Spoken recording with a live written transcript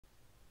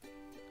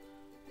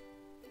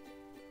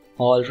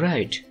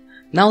Alright,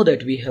 now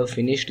that we have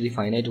finished the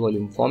finite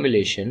volume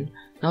formulation,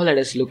 now let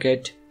us look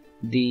at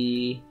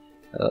the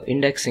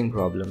indexing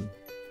problem.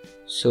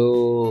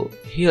 So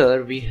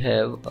here we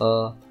have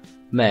a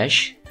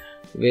mesh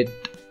with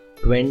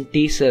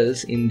 20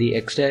 cells in the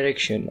x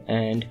direction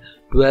and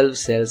 12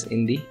 cells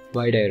in the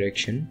y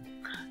direction,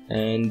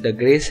 and the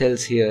gray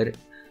cells here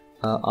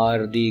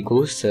are the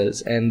ghost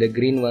cells and the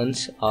green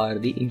ones are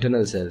the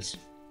internal cells.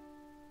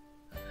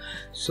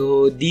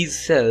 So these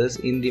cells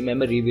in the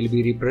memory will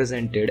be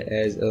represented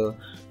as a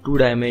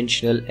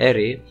two-dimensional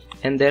array,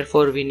 and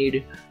therefore we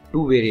need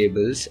two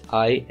variables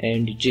I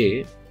and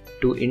j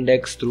to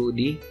index through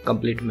the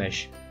complete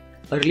mesh.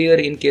 Earlier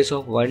in case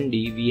of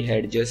 1D we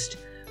had just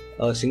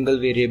a single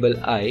variable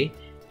I.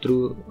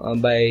 Through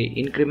by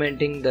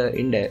incrementing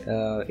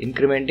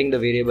the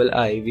variable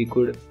I, we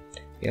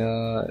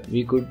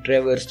could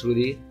traverse through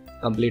the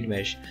complete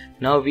mesh.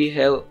 Now we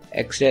have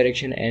x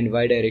direction and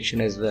y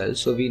direction as well,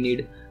 so we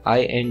need I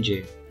and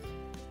j.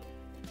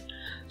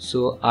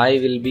 So I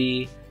will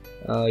be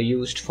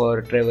used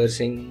for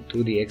traversing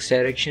through the x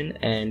direction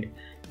and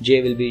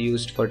j will be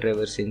used for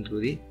traversing through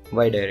the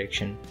y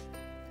direction.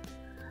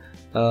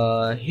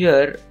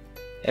 Here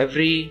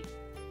every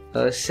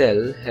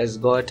cell has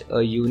got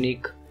a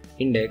unique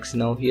index.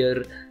 Now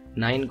here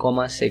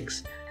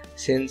 9,6,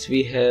 since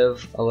we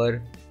have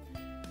our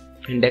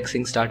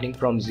indexing starting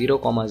from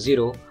 0,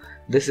 0,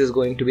 this is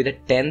going to be the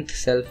 10th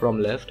cell from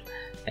left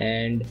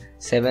and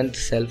 7th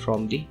cell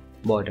from the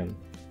bottom.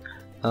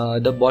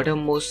 The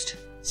bottom left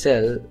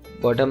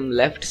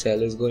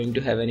cell is going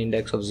to have an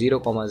index of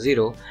 0,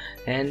 0,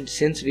 and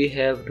since we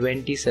have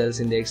 20 cells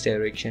in the x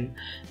direction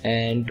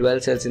and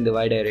 12 cells in the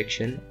y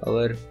direction,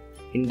 our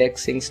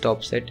indexing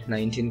stops at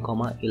 19,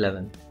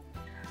 11.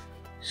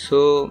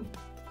 So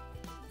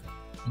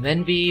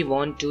when we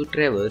want to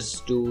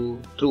traverse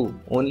through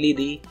only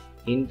the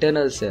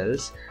internal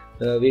cells,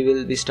 we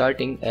will be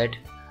starting at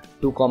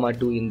 2,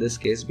 2 in this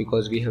case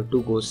because we have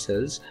two ghost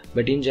cells,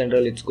 but in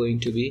general it's going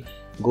to be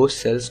ghost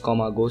cells,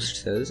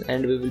 ghost cells,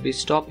 and we will be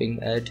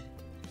stopping at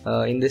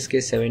in this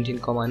case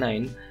 17,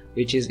 9,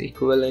 which is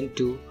equivalent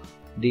to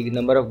the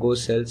number of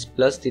ghost cells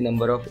plus the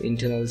number of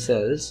internal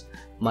cells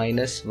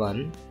minus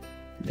 1,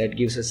 that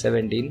gives us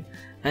 17,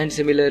 and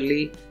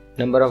similarly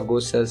number of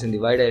ghost cells in the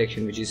y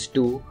direction, which is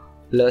 2,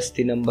 plus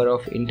the number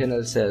of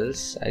internal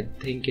cells, I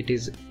think it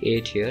is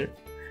 8 here,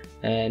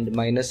 and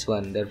minus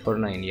 1, therefore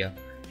 9. Yeah,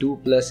 2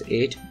 plus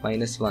 8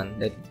 minus 1,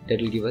 that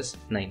will give us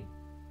 9.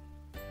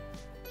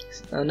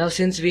 Now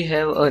since we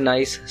have a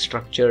nice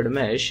structured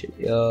mesh,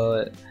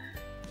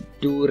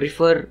 to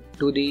refer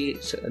to the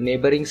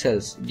neighboring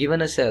cells,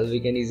 given a cell we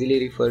can easily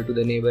refer to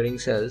the neighboring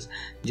cells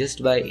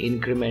just by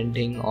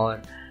incrementing or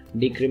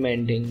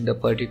decrementing the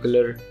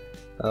particular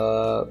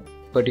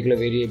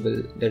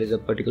variable, that is a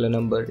particular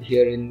number.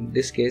 Here in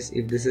this case,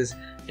 if this is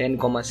 10,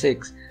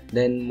 6,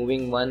 then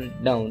moving 1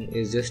 down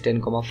is just 10,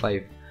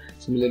 5.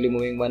 Similarly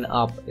moving 1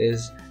 up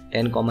is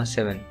 10,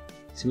 7.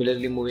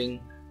 Similarly moving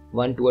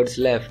 1 towards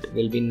left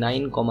will be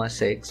 9,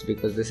 6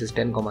 because this is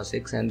 10,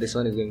 6, and this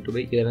one is going to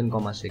be 11,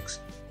 6.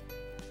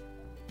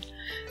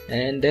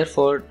 And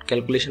therefore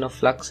calculation of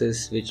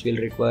fluxes, which will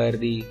require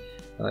the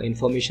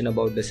information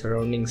about the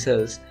surrounding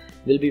cells,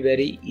 will be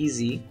very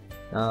easy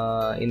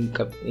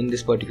in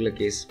this particular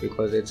case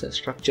because it's a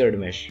structured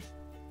mesh.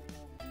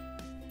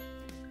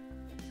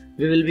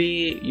 We will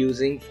be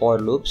using for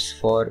loops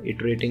for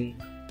iterating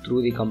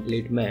through the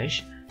complete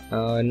mesh.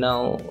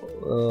 Now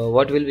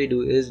what will we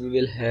do is we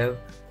will have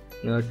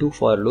two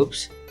for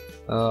loops,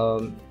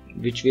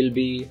 which will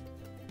be,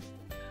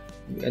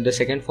 the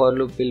second for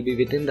loop will be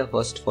within the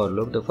first for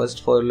loop. The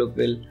first for loop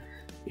will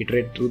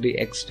iterate through the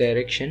x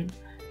direction,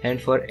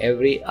 and for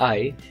every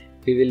I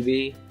we will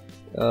be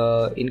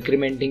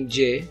incrementing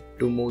j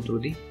to move through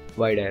the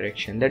y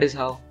direction. That is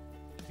how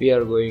we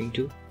are going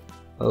to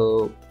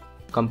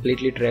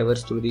completely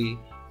traverse through the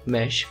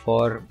mesh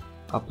for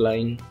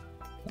applying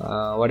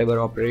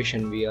whatever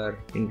operation we are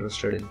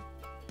interested in.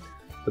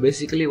 So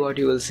basically what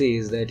you will see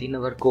is that in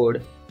our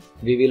code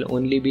we will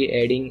only be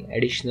adding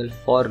additional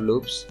for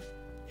loops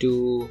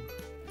to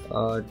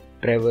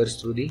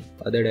traverse through the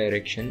other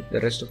direction. The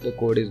rest of the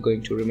code is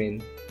going to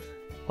remain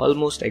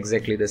almost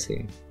exactly the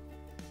same.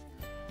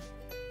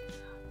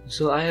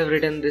 So I have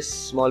written this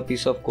small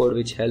piece of code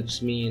which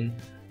helps me in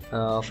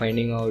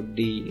finding out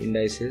the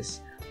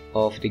indices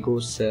of the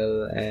ghost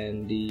cell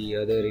and the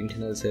other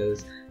internal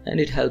cells, and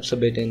it helps a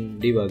bit in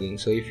debugging.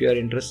 So if you are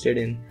interested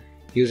in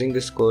using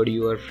this code,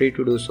 you are free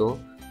to do so.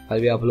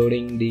 I'll be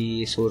uploading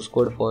the source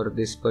code for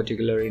this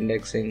particular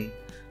indexing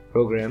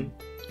program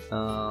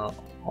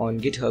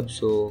on GitHub,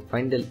 so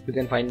you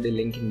can find the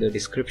link in the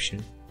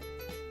description.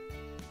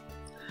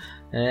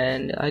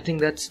 And I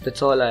think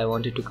that's all I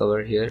wanted to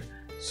cover here.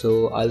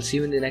 So I'll see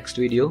you in the next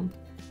video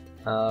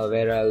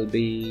where I'll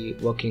be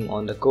working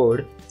on the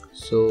code.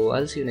 So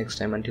I'll see you next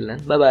time. Until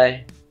then, bye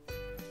bye.